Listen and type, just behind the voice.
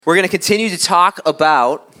We're going to continue to talk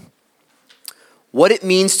about what it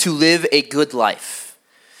means to live a good life.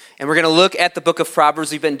 And we're going to look at the book of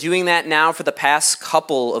Proverbs. We've been doing that now for the past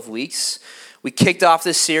couple of weeks. We kicked off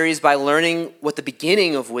this series by learning what the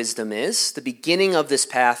beginning of wisdom is, the beginning of this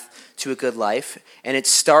path to a good life. And it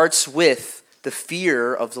starts with the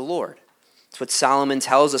fear of the Lord. That's what Solomon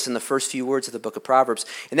tells us in the first few words of the book of Proverbs.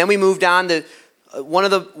 And then we moved on to one of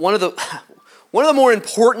the more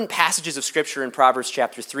important passages of Scripture in Proverbs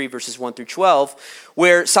chapter 3, verses 1 through 12,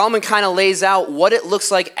 where Solomon kind of lays out what it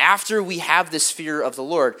looks like after we have this fear of the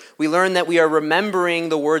Lord. We learn that we are remembering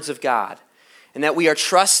the words of God, and that we are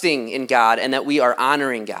trusting in God, and that we are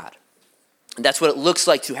honoring God. And that's what it looks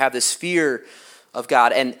like to have this fear of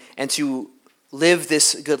God and to live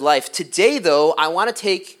this good life. Today, though, I want to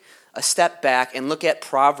take a step back and look at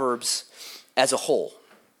Proverbs as a whole.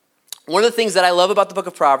 One of the things that I love about the book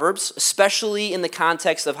of Proverbs, especially in the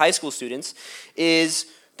context of high school students, is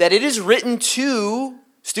that it is written to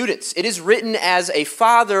students. It is written as a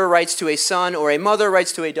father writes to a son, or a mother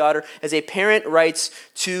writes to a daughter, as a parent writes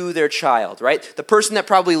to their child, right? The person that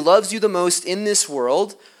probably loves you the most in this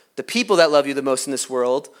world, the people that love you the most in this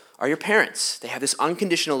world, are your parents. They have this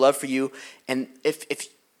unconditional love for you, and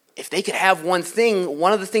if they could have one thing,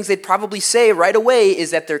 one of the things they'd probably say right away is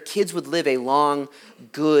that their kids would live a long,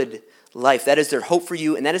 good life. That is their hope for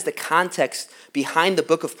you, and that is the context behind the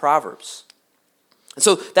book of Proverbs. And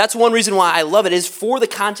so that's one reason why I love it, is for the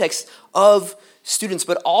context of students,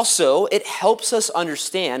 but also it helps us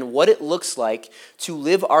understand what it looks like to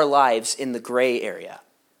live our lives in the gray area.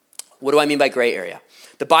 What do I mean by gray area?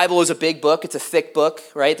 The Bible is a big book. It's a thick book,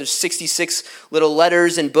 right? There's 66 little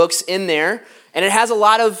letters and books in there. And it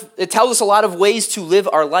tells us a lot of ways to live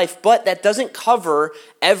our life, but that doesn't cover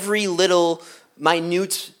every little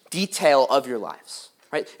minute detail of your lives,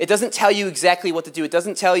 right? It doesn't tell you exactly what to do. It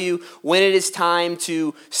doesn't tell you when it is time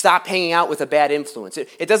to stop hanging out with a bad influence.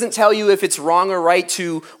 It doesn't tell you if it's wrong or right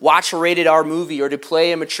to watch a rated R movie or to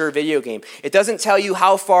play a mature video game. It doesn't tell you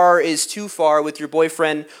how far is too far with your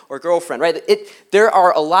boyfriend or girlfriend, right? There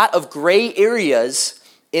are a lot of gray areas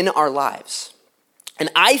in our lives. And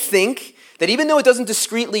I think that even though it doesn't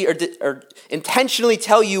discreetly or intentionally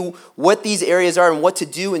tell you what these areas are and what to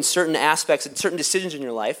do in certain aspects and certain decisions in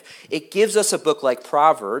your life, it gives us a book like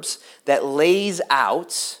Proverbs that lays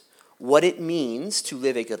out what it means to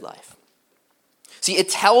live a good life. See, it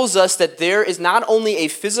tells us that there is not only a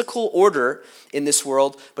physical order in this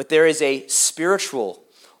world, but there is a spiritual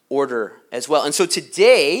order as well. And so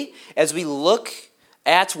today, as we look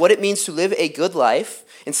at what it means to live a good life,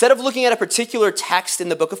 instead of looking at a particular text in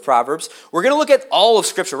the book of Proverbs, we're going to look at all of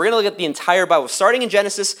Scripture. We're going to look at the entire Bible, starting in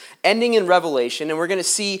Genesis, ending in Revelation, and we're going to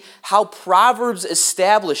see how Proverbs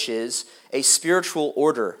establishes a spiritual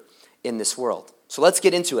order in this world. So let's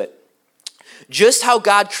get into it. Just how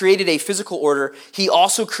God created a physical order, he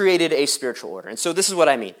also created a spiritual order. And so this is what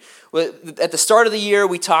I mean. At the start of the year,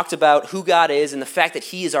 we talked about who God is and the fact that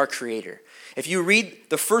he is our creator. If you read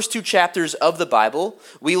the first two chapters of the Bible,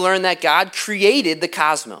 we learn that God created the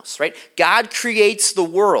cosmos, right? God creates the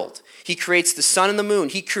world. He creates the sun and the moon.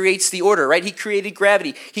 He creates the order, right? He created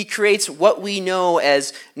gravity. He creates what we know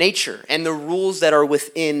as nature and the rules that are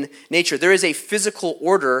within nature. There is a physical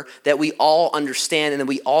order that we all understand and that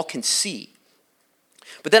we all can see.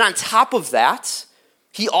 But then on top of that,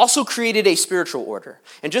 he also created a spiritual order.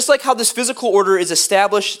 And just like how this physical order is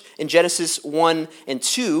established in Genesis 1 and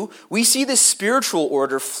 2, we see this spiritual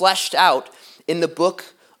order fleshed out in the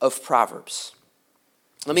book of Proverbs.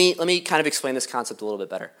 Let me kind of explain this concept a little bit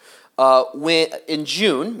better. In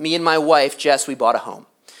June, me and my wife, Jess, we bought a home.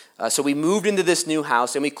 So we moved into this new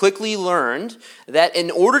house, and we quickly learned that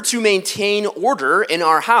in order to maintain order in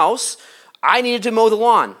our house, I needed to mow the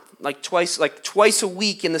lawn. Like twice a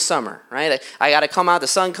week in the summer, right? I got to come out, the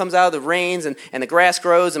sun comes out, the rains, and the grass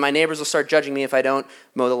grows, and my neighbors will start judging me if I don't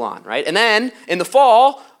mow the lawn, right? And then in the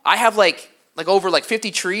fall, I have like over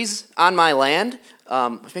 50 trees on my land,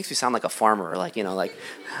 which makes me sound like a farmer,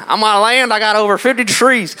 I'm on land, I got over 50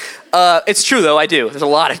 trees. It's true though, I do. There's a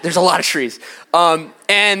lot of trees,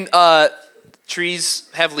 and trees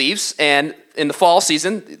have leaves, and in the fall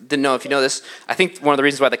season, didn't know if you know this, I think one of the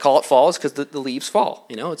reasons why they call it fall is because the leaves fall.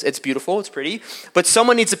 It's beautiful, it's pretty, but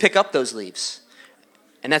someone needs to pick up those leaves,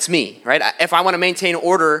 and that's me, right? If I want to maintain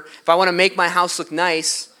order, if I want to make my house look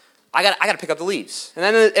nice, I got to pick up the leaves. And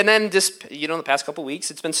then just the past couple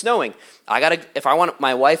weeks it's been snowing. If I want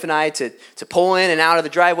my wife and I to pull in and out of the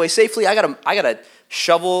driveway safely, I got to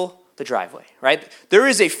shovel the driveway, right? There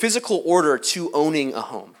is a physical order to owning a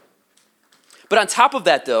home. But on top of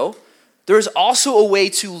that, though, there is also a way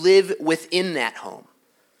to live within that home.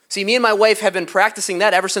 See, me and my wife have been practicing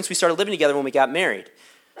that ever since we started living together when we got married.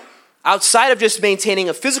 Outside of just maintaining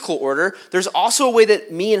a physical order, there's also a way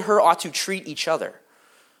that me and her ought to treat each other.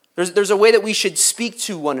 There's a way that we should speak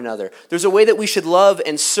to one another. There's a way that we should love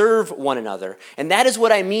and serve one another. And that is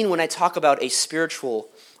what I mean when I talk about a spiritual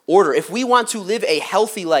order. If we want to live a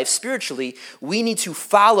healthy life spiritually, we need to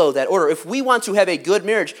follow that order. If we want to have a good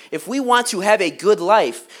marriage, if we want to have a good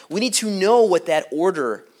life, we need to know what that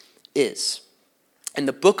order is. And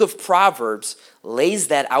the book of Proverbs lays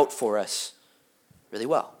that out for us really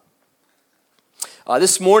well.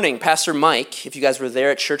 This morning, Pastor Mike, if you guys were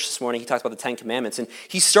there at church this morning, he talked about the Ten Commandments, and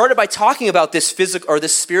he started by talking about this physical or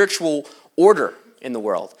this spiritual order in the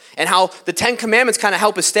world, and how the Ten Commandments kind of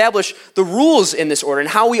help establish the rules in this order and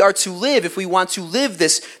how we are to live if we want to live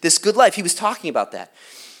this good life. He was talking about that.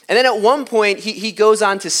 And then at one point, he goes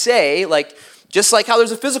on to say, like, just like how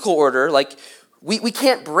there's a physical order, like, we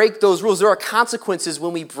can't break those rules. There are consequences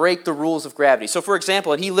when we break the rules of gravity. So for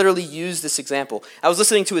example, and he literally used this example. I was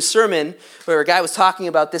listening to a sermon where a guy was talking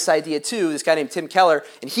about this idea too, this guy named Tim Keller,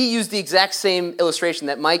 and he used the exact same illustration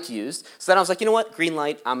that Mike used. So then I was like, you know what? Green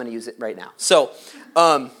light, I'm going to use it right now. So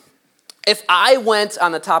if I went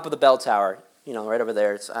on the top of the bell tower, right over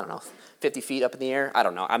there, it's, 50 feet up in the air. I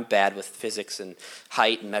don't know. I'm bad with physics and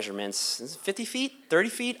height and measurements. Is it 50 feet? 30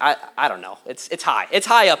 feet? I don't know. It's high. It's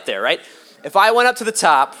high up there, right? If I went up to the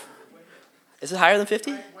top, is it higher than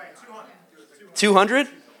 50? 200?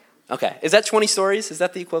 Okay. Is that 20 stories? Is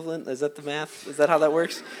that the equivalent? Is that the math? Is that how that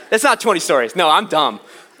works? It's not 20 stories. No, I'm dumb.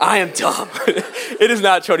 I am dumb. It is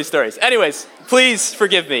not 20 stories. Anyways, please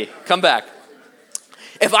forgive me. Come back.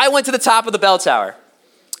 If I went to the top of the bell tower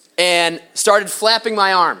and started flapping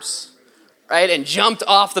my arms, right, and jumped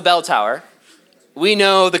off the bell tower, we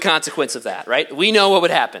know the consequence of that, right? We know what would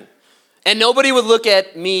happen. And nobody would look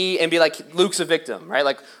at me and be like, Luke's a victim, right?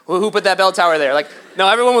 Like, who put that bell tower there? Like, no,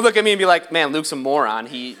 everyone would look at me and be like, man, Luke's a moron.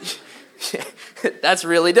 That's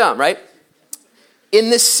really dumb, right?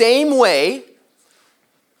 In the same way,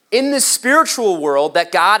 in this spiritual world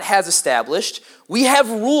that God has established, we have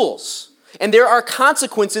rules. And there are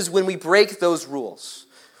consequences when we break those rules.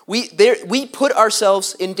 We put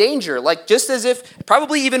ourselves in danger, like just as if,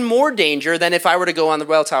 probably even more danger than if I were to go on the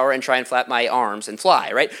bell tower and try and flap my arms and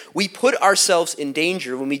fly, right? We put ourselves in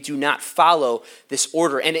danger when we do not follow this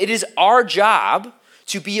order. And it is our job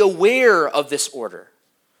to be aware of this order.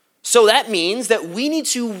 So that means that we need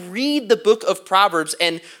to read the book of Proverbs,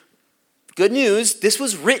 and good news, this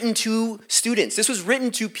was written to students. This was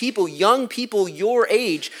written to people, young people your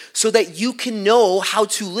age, so that you can know how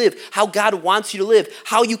to live, how God wants you to live,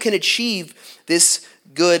 how you can achieve this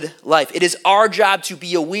good life. It is our job to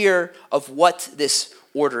be aware of what this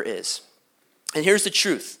order is. And here's the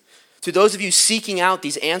truth. To those of you seeking out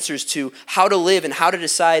these answers to how to live and how to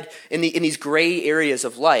decide in these gray areas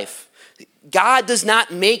of life, God does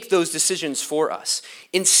not make those decisions for us.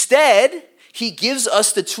 Instead, He gives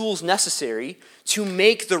us the tools necessary to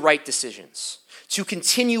make the right decisions, to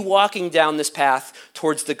continue walking down this path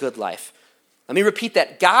towards the good life. Let me repeat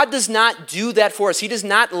that. God does not do that for us. He does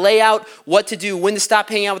not lay out what to do, when to stop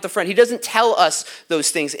hanging out with a friend. He doesn't tell us those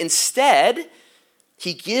things. Instead,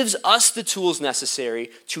 He gives us the tools necessary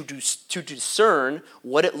to discern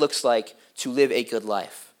what it looks like to live a good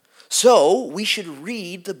life. So we should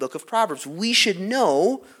read the book of Proverbs. We should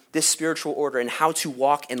know this spiritual order and how to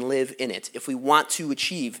walk and live in it if we want to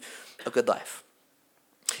achieve a good life.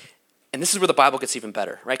 And this is where the Bible gets even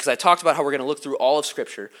better, right? Because I talked about how we're going to look through all of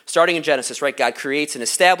Scripture, starting in Genesis, right? God creates and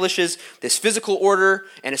establishes this physical order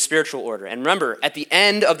and a spiritual order. And remember, at the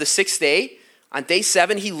end of the sixth day, on day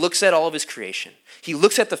 7, He looks at all of His creation. He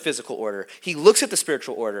looks at the physical order. He looks at the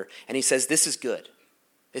spiritual order, and He says, this is good.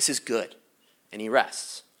 This is good. And He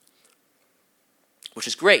rests, which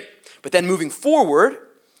is great. But then moving forward,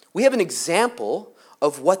 we have an example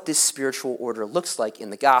of what this spiritual order looks like in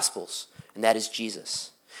the Gospels, and that is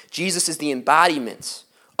Jesus. Jesus is the embodiment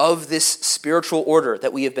of this spiritual order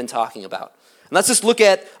that we have been talking about. And let's just look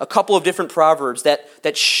at a couple of different proverbs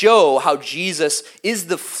that show how Jesus is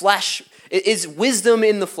the flesh, is wisdom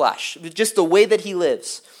in the flesh, just the way that He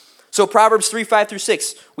lives. So Proverbs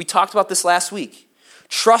 3:5-6, we talked about this last week.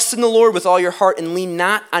 Trust in the Lord with all your heart and lean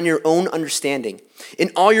not on your own understanding.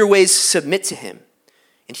 In all your ways submit to Him,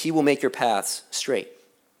 and He will make your paths straight.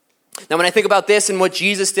 Now, when I think about this and what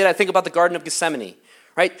Jesus did, I think about the Garden of Gethsemane,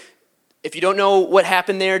 right? If you don't know what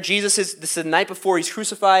happened there, this is the night before He's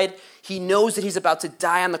crucified. He knows that He's about to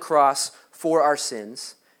die on the cross for our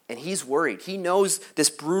sins, and He's worried. He knows this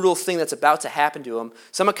brutal thing that's about to happen to Him.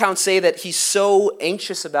 Some accounts say that He's so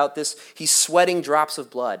anxious about this, He's sweating drops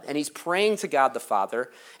of blood, and He's praying to God the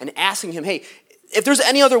Father and asking Him, hey, if there's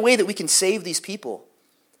any other way that we can save these people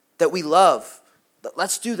that we love,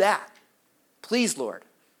 let's do that. Please, Lord.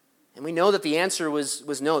 And we know that the answer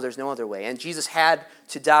was no, there's no other way. And Jesus had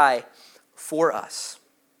to die for us.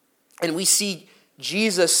 And we see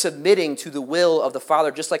Jesus submitting to the will of the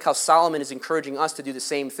Father, just like how Solomon is encouraging us to do the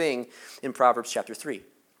same thing in Proverbs chapter 3.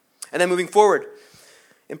 And then moving forward,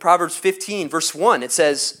 in Proverbs 15, verse 1, it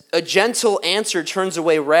says, "A gentle answer turns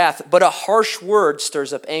away wrath, but a harsh word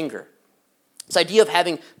stirs up anger." This idea of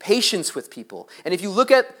having patience with people. And if you look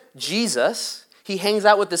at Jesus, he hangs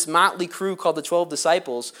out with this motley crew called the 12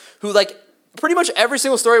 disciples, who, like, pretty much every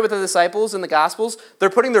single story with the disciples in the Gospels, they're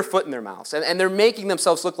putting their foot in their mouths, and they're making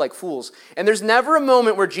themselves look like fools. And there's never a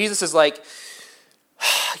moment where Jesus is like,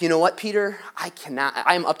 "You know what, Peter?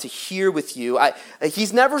 I'm up to here with you."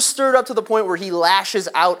 He's never stirred up to the point where he lashes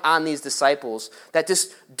out on these disciples that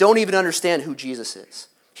just don't even understand who Jesus is.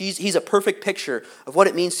 He's a perfect picture of what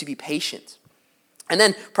it means to be patient. And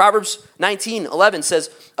then Proverbs 19:11 says,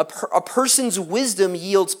 a person's wisdom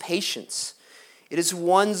yields patience. It is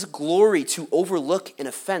one's glory to overlook an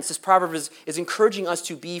offense." This proverb is encouraging us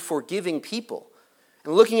to be forgiving people.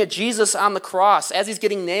 And looking at Jesus on the cross, as he's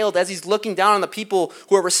getting nailed, as he's looking down on the people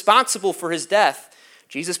who are responsible for his death,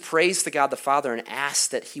 Jesus prays to God the Father and asks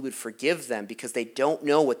that he would forgive them because they don't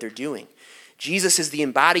know what they're doing. Jesus is the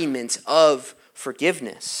embodiment of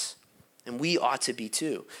forgiveness, and we ought to be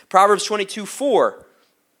too. Proverbs 22:4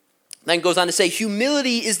 then goes on to say,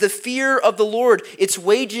 "Humility is the fear of the Lord. Its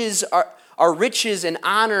wages are riches and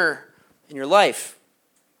honor in your life."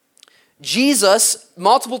 Jesus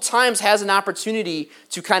multiple times has an opportunity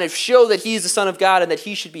to kind of show that he is the Son of God and that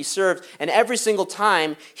he should be served. And every single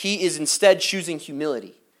time, he is instead choosing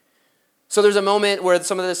humility. So there's a moment where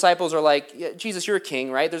some of the disciples are like, "Yeah, Jesus, you're a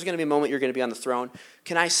king, right? There's going to be a moment you're going to be on the throne.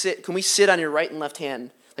 Can we sit on your right and left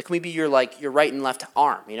hand? Like, can we be your right and left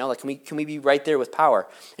arm? You know, like, can we be right there with power?"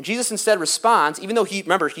 And Jesus instead responds, even though he's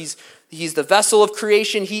the vessel of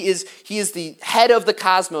creation, he is the head of the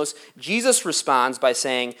cosmos. Jesus responds by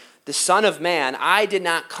saying, "The Son of Man, I did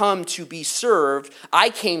not come to be served, I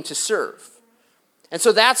came to serve." And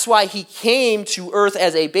so that's why he came to earth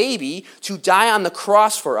as a baby, to die on the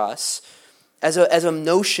cross for us, as a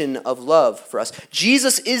notion of love for us.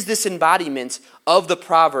 Jesus is this embodiment of the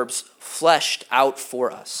Proverbs fleshed out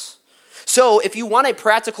for us. So if you want a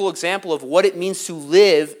practical example of what it means to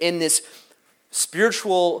live in this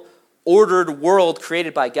spiritual ordered world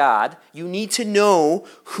created by God, you need to know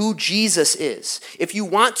who Jesus is. If you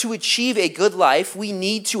want to achieve a good life, we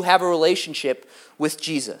need to have a relationship with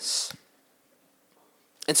Jesus.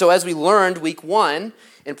 And so as we learned week 1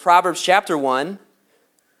 in Proverbs chapter 1,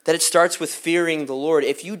 that it starts with fearing the Lord.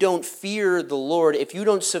 If you don't fear the Lord, if you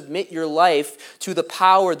don't submit your life to the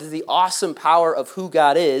power, to the awesome power of who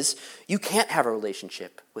God is, you can't have a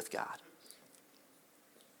relationship with God.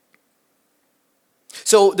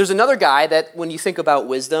 So there's another guy that when you think about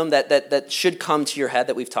wisdom that should come to your head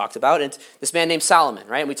that we've talked about, and it's this man named Solomon,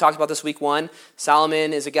 right? And we talked about this week 1.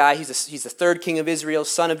 Solomon is a guy, he's the third king of Israel,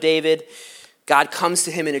 son of David. God comes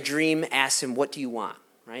to him in a dream, asks him, "What do you want?"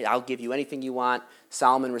 Right? "I'll give you anything you want."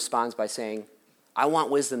 Solomon responds by saying, "I want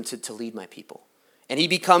wisdom to lead my people." And he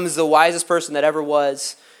becomes the wisest person that ever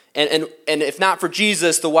was, and if not for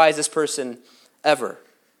Jesus, the wisest person ever.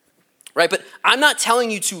 Right? But I'm not telling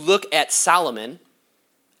you to look at Solomon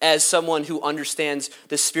as someone who understands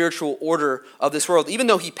the spiritual order of this world. Even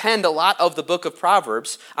though he penned a lot of the book of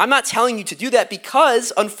Proverbs, I'm not telling you to do that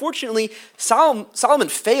because, unfortunately, Solomon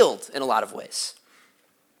failed in a lot of ways.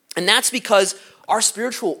 And that's because our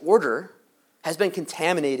spiritual order has been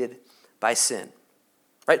contaminated by sin.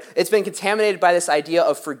 Right? It's been contaminated by this idea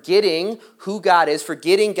of forgetting who God is,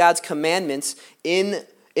 forgetting God's commandments in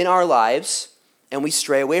our lives, and we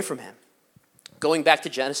stray away from him. Going back to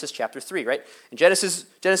Genesis chapter 3, right? In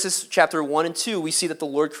Genesis chapter 1 and 2, we see that the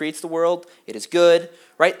Lord creates the world. It is good,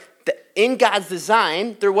 right? In God's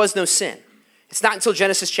design, there was no sin. It's not until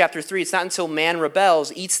Genesis chapter 3, it's not until man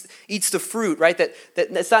rebels, eats the fruit, right? That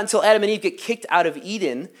it's not until Adam and Eve get kicked out of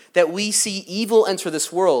Eden that we see evil enter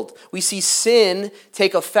this world. We see sin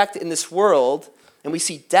take effect in this world, and we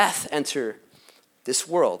see death enter this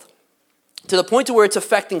world. To the point to where it's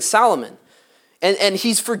affecting Solomon. And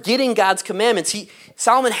he's forgetting God's commandments.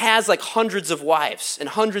 Solomon has like hundreds of wives and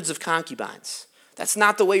hundreds of concubines. That's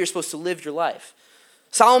not the way you're supposed to live your life.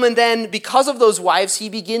 Solomon then, because of those wives, he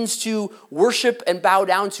begins to worship and bow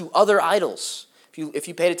down to other idols. If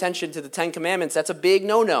you paid attention to the 10 Commandments, that's a big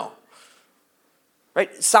no-no.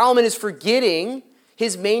 Right? Solomon is forgetting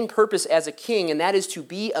his main purpose as a king, and that is to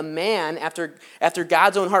be a man after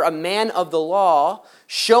God's own heart, a man of the law,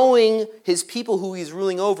 showing his people who he's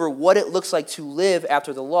ruling over what it looks like to live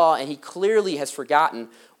after the law, and he clearly has forgotten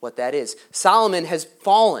what that is. Solomon has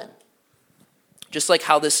fallen, just like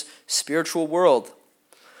how this spiritual world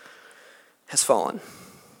has fallen.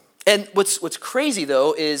 And what's crazy,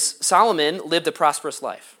 though, is Solomon lived a prosperous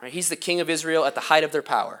life. Right? He's the king of Israel at the height of their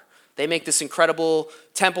power. They make this incredible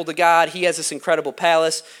temple to God. He has this incredible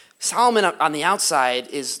palace. Solomon on the outside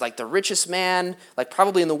is like the richest man, like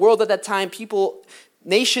probably in the world at that time.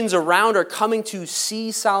 Nations around are coming to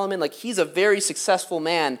see Solomon. Like he's a very successful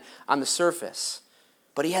man on the surface.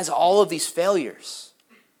 But he has all of these failures.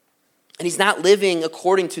 And he's not living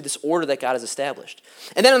according to this order that God has established.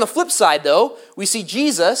 And then on the flip side, though, we see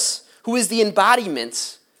Jesus, who is the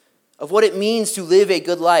embodiment of what it means to live a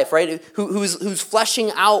good life, right? Who's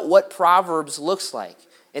fleshing out what Proverbs looks like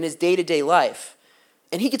in his day-to-day life.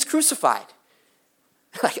 And he gets crucified.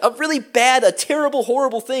 Like a really bad, a terrible,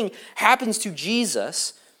 horrible thing happens to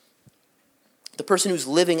Jesus, the person who's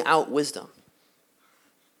living out wisdom.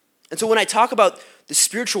 And so when I talk about the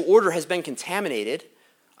spiritual order has been contaminated,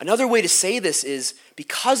 another way to say this is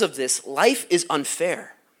because of this, life is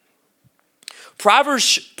unfair.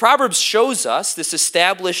 Proverbs shows us this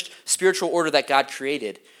established spiritual order that God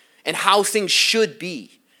created and how things should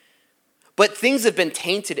be. But things have been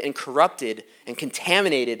tainted and corrupted and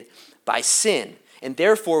contaminated by sin. And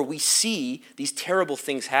therefore, we see these terrible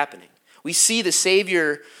things happening. We see the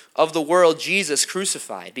Savior of the world, Jesus,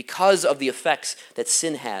 crucified because of the effects that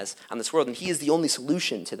sin has on this world. And he is the only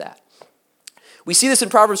solution to that. We see this in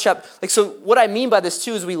Proverbs chapter. So what I mean by this,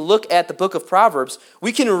 too, is we look at the book of Proverbs.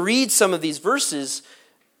 We can read some of these verses,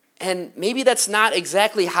 and maybe that's not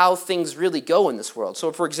exactly how things really go in this world.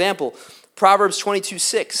 So, for example, Proverbs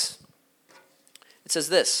 22:6. It says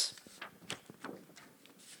this.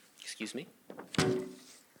 Excuse me.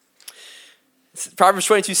 Proverbs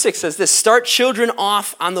 22:6 says this, "Start children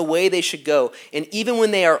off on the way they should go, and even when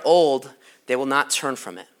they are old, they will not turn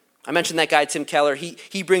from it." I mentioned that guy, Tim Keller.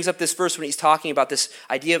 He brings up this verse when he's talking about this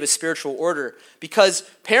idea of a spiritual order, because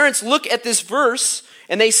parents look at this verse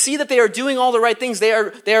and they see that they are doing all the right things. They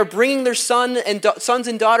are bringing their sons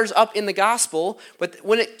and daughters up in the gospel, but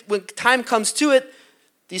when time comes to it,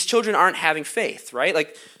 these children aren't having faith,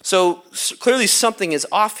 right? So clearly something is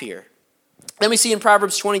off here. Then we see in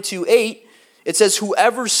Proverbs 22:8, it says,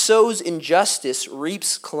 "Whoever sows injustice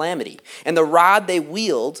reaps calamity, and the rod they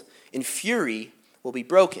wield in fury will be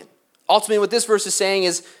broken." Ultimately, what this verse is saying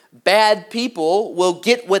is bad people will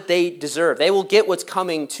get what they deserve. They will get what's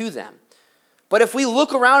coming to them. But if we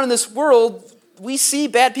look around in this world, we see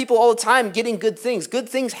bad people all the time getting good things. Good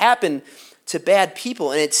things happen to bad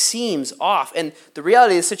people, and it seems off. And the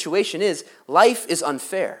reality of the situation is life is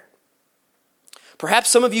unfair. Perhaps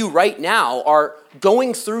some of you right now are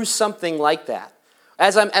going through something like that.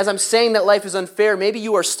 As I'm saying that life is unfair, maybe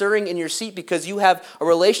you are stirring in your seat because you have a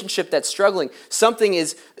relationship that's struggling. Something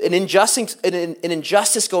is an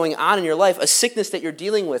injustice going on in your life, a sickness that you're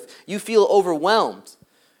dealing with. You feel overwhelmed.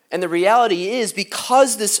 And the reality is,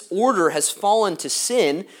 because this order has fallen to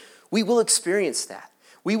sin, we will experience that.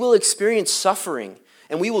 We will experience suffering,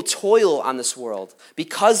 and we will toil on this world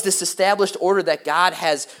because this established order that God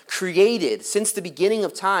has created since the beginning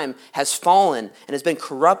of time has fallen and has been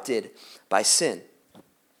corrupted by sin.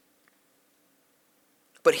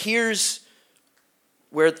 But here's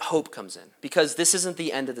where hope comes in, because this isn't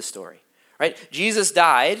the end of the story, right? Jesus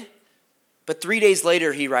died, but 3 days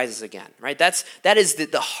later he rises again, right? That is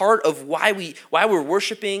the heart of why we're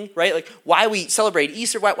worshiping, right? Like why we celebrate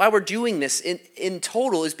Easter, why we're doing this in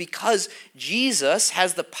total is because Jesus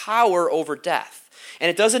has the power over death.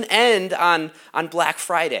 And it doesn't end on Black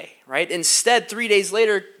Friday, right? Instead, 3 days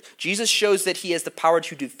later, Jesus shows that he has the power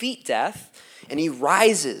to defeat death, and he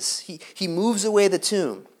rises. He moves away the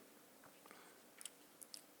tomb.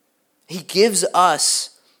 He gives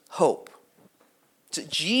us hope. So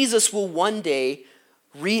Jesus will one day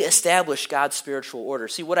reestablish God's spiritual order.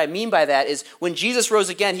 See, what I mean by that is when Jesus rose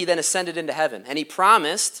again, he then ascended into heaven. And he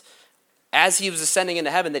promised, as he was ascending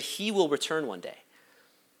into heaven, that he will return one day.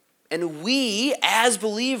 And we, as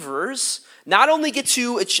believers, not only get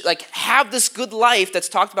to have this good life that's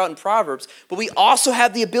talked about in Proverbs, but we also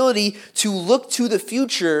have the ability to look to the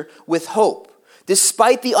future with hope.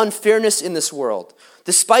 Despite the unfairness in this world,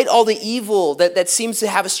 despite all the evil that seems to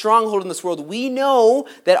have a stronghold in this world, we know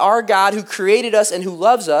that our God, who created us and who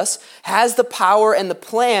loves us, has the power and the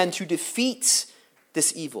plan to defeat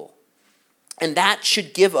this evil. And that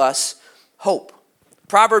should give us hope.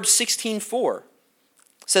 Proverbs 16:4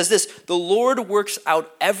 says this, "The Lord works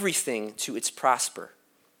out everything to its prosper,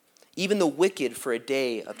 even the wicked for a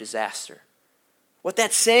day of disaster." What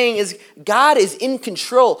that's saying is God is in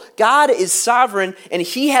control. God is sovereign, and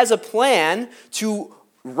he has a plan to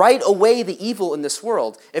right away the evil in this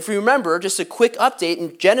world. If we remember, just a quick update,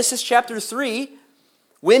 in Genesis chapter 3,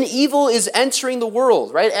 when evil is entering the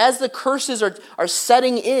world, right, as the curses are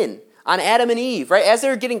setting in on Adam and Eve, right? As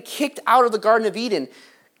they're getting kicked out of the Garden of Eden,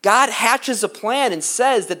 God hatches a plan and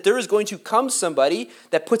says that there is going to come somebody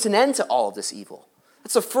that puts an end to all of this evil.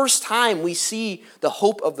 That's the first time we see the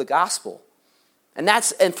hope of the gospel.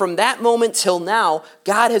 And from that moment till now,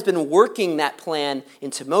 God has been working that plan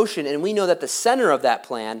into motion, and we know that the center of that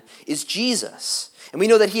plan is Jesus. And we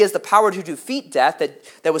know that he has the power to defeat death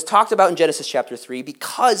that was talked about in Genesis chapter 3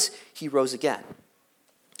 because he rose again.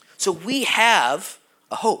 So we have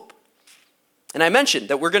a hope. And I mentioned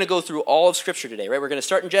that we're going to go through all of Scripture today, right? We're going to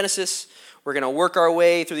start in Genesis, we're going to work our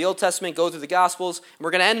way through the Old Testament, go through the Gospels, and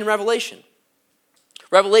we're going to end in Revelation.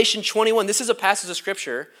 Revelation 21, this is a passage of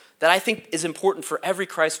Scripture that I think is important for every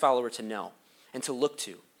Christ follower to know and to look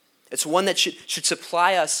to. It's one that should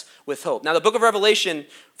supply us with hope. Now, the book of Revelation,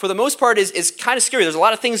 for the most part, is kind of scary. There's a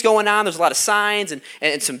lot of things going on. There's a lot of signs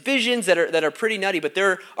and some visions that are pretty nutty, but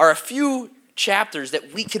there are a few chapters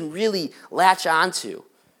that we can really latch onto.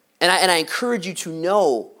 And I encourage you to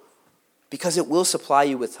know, because it will supply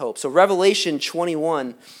you with hope. So Revelation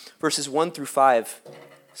 21, verses 1 through 5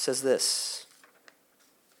 says this.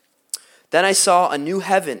 Then I saw a new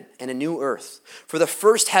heaven and a new earth. For the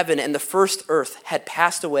first heaven and the first earth had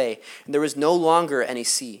passed away, and there was no longer any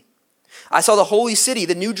sea. I saw the holy city,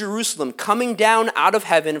 the new Jerusalem, coming down out of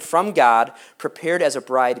heaven from God, prepared as a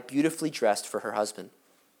bride beautifully dressed for her husband.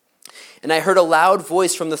 And I heard a loud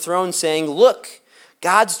voice from the throne saying, "Look,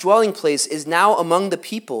 God's dwelling place is now among the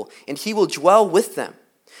people, and he will dwell with them.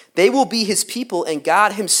 They will be his people, and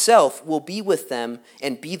God himself will be with them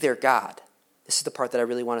and be their God." This is the part that I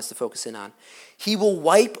really want us to focus in on. He will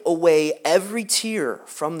wipe away every tear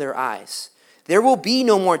from their eyes. There will be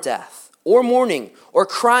no more death, or mourning, or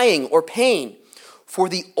crying, or pain, for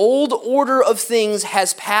the old order of things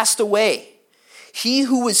has passed away. He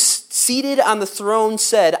who was seated on the throne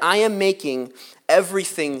said, "I am making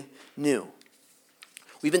everything new."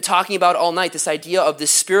 We've been talking about all night this idea of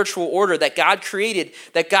this spiritual order that God created,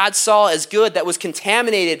 that God saw as good, that was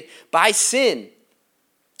contaminated by sin.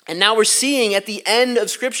 And now we're seeing at the end of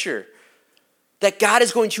Scripture that God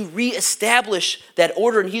is going to reestablish that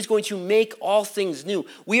order, and he's going to make all things new.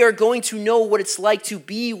 We are going to know what it's like to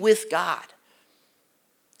be with God.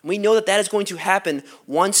 We know that is going to happen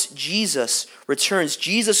once Jesus returns.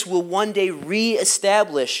 Jesus will one day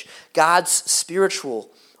reestablish God's spiritual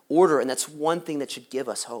order, and that's one thing that should give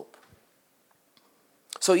us hope.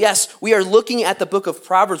 So yes, we are looking at the book of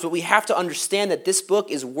Proverbs, but we have to understand that this book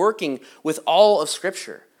is working with all of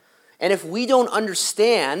Scripture. And if we don't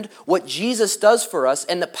understand what Jesus does for us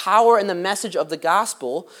and the power and the message of the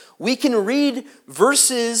gospel, we can read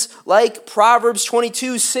verses like Proverbs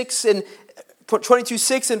 22:6 and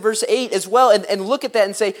verse 8 as well, and look at that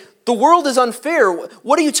and say, the world is unfair.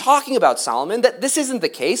 What are you talking about, Solomon? That this isn't the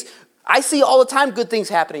case. I see all the time good things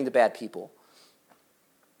happening to bad people.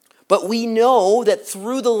 But we know that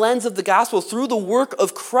through the lens of the gospel, through the work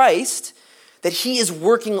of Christ, that he is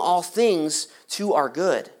working all things to our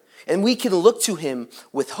good. And we can look to him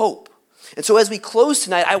with hope. And so as we close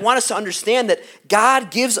tonight, I want us to understand that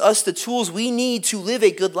God gives us the tools we need to live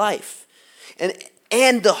a good life.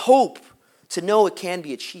 And the hope to know it can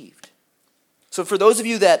be achieved. So for those of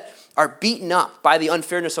you that are beaten up by the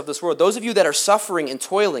unfairness of this world, those of you that are suffering and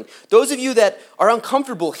toiling, those of you that are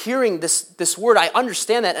uncomfortable hearing this word, I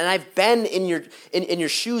understand that, and I've been in your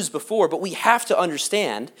shoes before, but we have to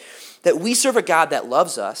understand that we serve a God that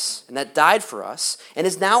loves us and that died for us and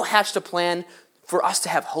has now hatched a plan for us to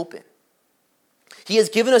have hope in. He has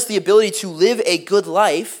given us the ability to live a good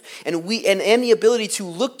life and the ability to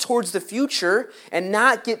look towards the future and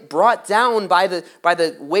not get brought down by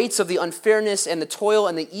the weights of the unfairness and the toil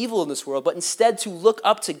and the evil in this world, but instead to look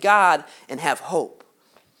up to God and have hope.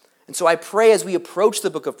 And so I pray as we approach the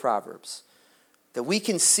book of Proverbs that we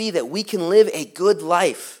can see that we can live a good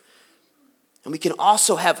life, and we can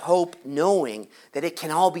also have hope knowing that it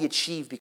can all be achieved